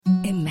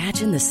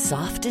Imagine the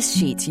softest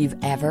sheets you've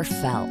ever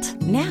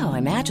felt. Now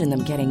imagine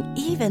them getting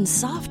even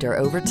softer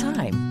over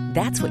time.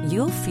 That's what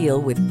you'll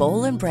feel with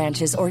Boll &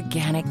 Branch's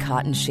organic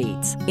cotton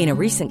sheets. In a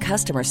recent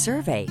customer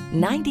survey,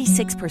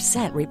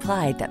 96%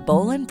 replied that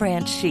Boll &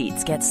 Branch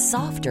sheets get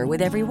softer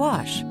with every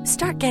wash.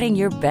 Start getting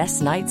your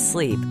best night's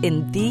sleep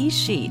in these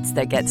sheets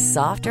that get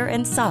softer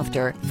and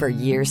softer for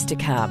years to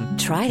come.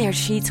 Try their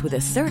sheets with a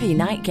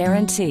 30-night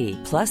guarantee.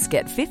 Plus,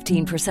 get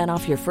 15%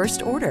 off your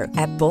first order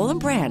at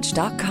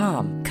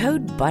bollandbranch.com.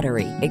 Code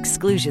BUTTERY.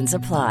 Exclusions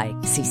apply.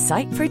 See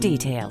site for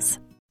details.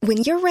 When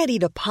you're ready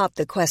to pop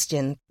the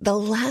question, the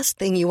last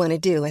thing you want to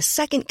do is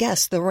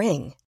second-guess the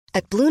ring.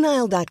 At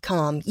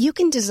BlueNile.com, you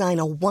can design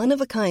a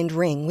one-of-a-kind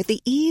ring with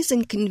the ease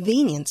and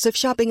convenience of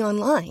shopping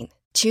online.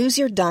 Choose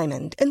your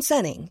diamond and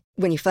setting.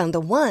 When you find the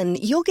one,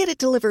 you'll get it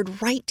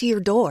delivered right to your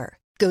door.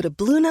 Go to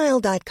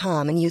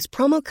BlueNile.com and use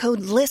promo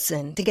code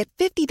LISTEN to get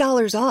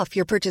 $50 off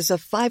your purchase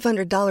of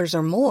 $500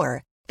 or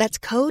more. That's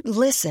code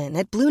LISTEN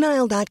at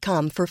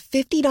BlueNile.com for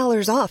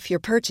 $50 off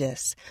your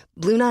purchase.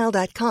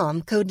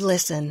 BlueNile.com, code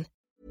LISTEN.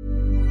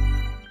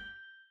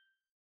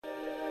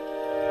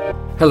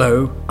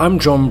 Hello, I'm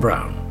John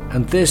Brown,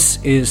 and this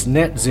is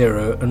Net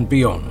Zero and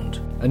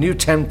Beyond, a new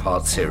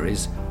 10-part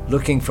series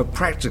looking for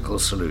practical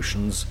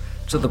solutions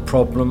to the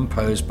problem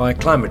posed by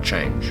climate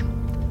change.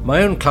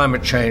 My own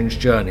climate change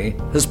journey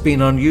has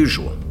been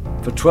unusual.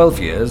 For 12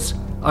 years,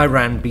 I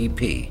ran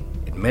BP.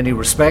 In many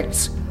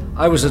respects,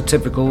 I was a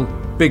typical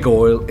big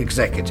oil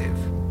executive.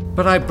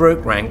 But I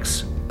broke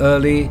ranks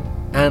early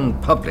and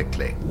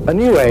publicly. A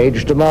new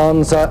age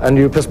demands a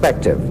new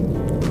perspective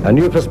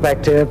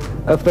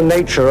of the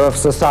nature of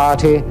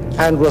society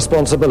and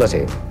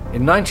responsibility.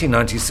 In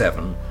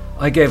 1997,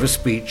 I gave a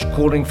speech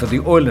calling for the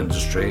oil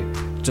industry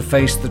to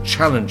face the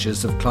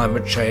challenges of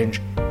climate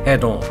change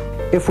head-on.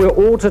 If we're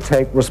all to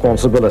take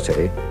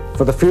responsibility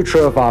for the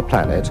future of our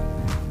planet,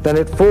 then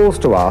it falls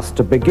to us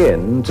to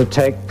begin to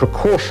take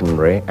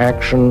precautionary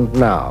action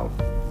now.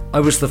 I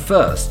was the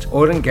first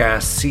oil and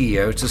gas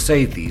CEO to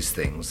say these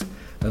things,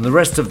 and the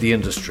rest of the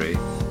industry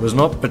was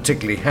not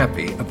particularly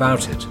happy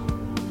about it.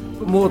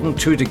 But more than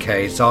 2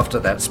 decades after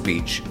that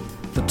speech,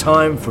 the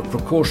time for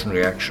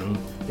precautionary action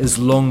is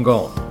long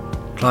gone.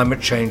 Climate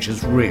change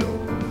is real,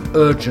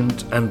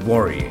 urgent and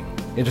worrying.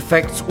 It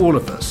affects all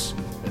of us.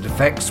 It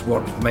affects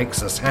what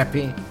makes us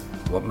happy,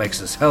 what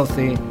makes us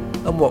healthy,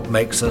 and what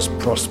makes us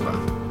prosper.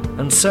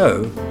 And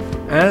so,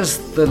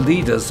 as the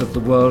leaders of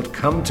the world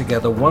come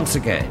together once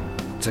again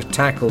to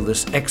tackle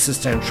this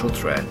existential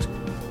threat,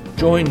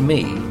 join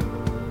me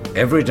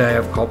every day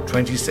of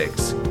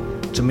COP26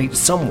 to meet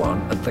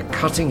someone at the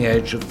cutting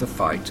edge of the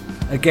fight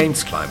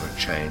against climate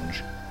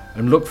change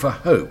and look for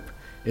hope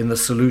in the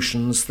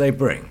solutions they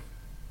bring.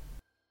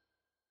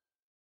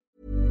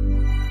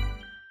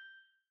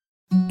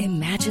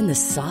 Imagine the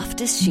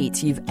softest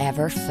sheets you've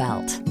ever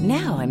felt.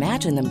 Now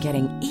imagine them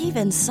getting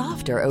even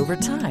softer over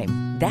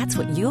time. That's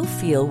what you'll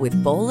feel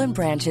with Boll &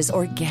 Branch's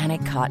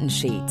organic cotton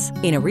sheets.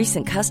 In a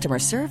recent customer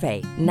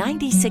survey,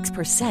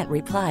 96%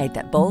 replied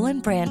that Boll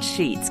 & Branch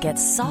sheets get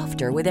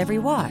softer with every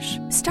wash.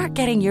 Start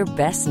getting your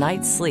best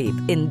night's sleep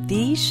in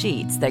these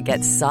sheets that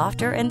get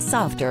softer and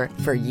softer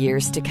for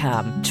years to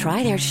come.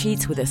 Try their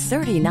sheets with a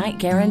 30-night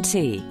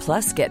guarantee.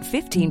 Plus, get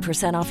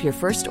 15% off your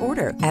first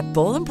order at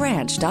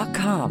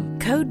bollandbranch.com.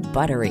 Code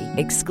BUTTERY.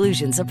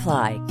 Exclusions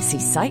apply. See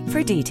site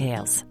for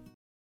details.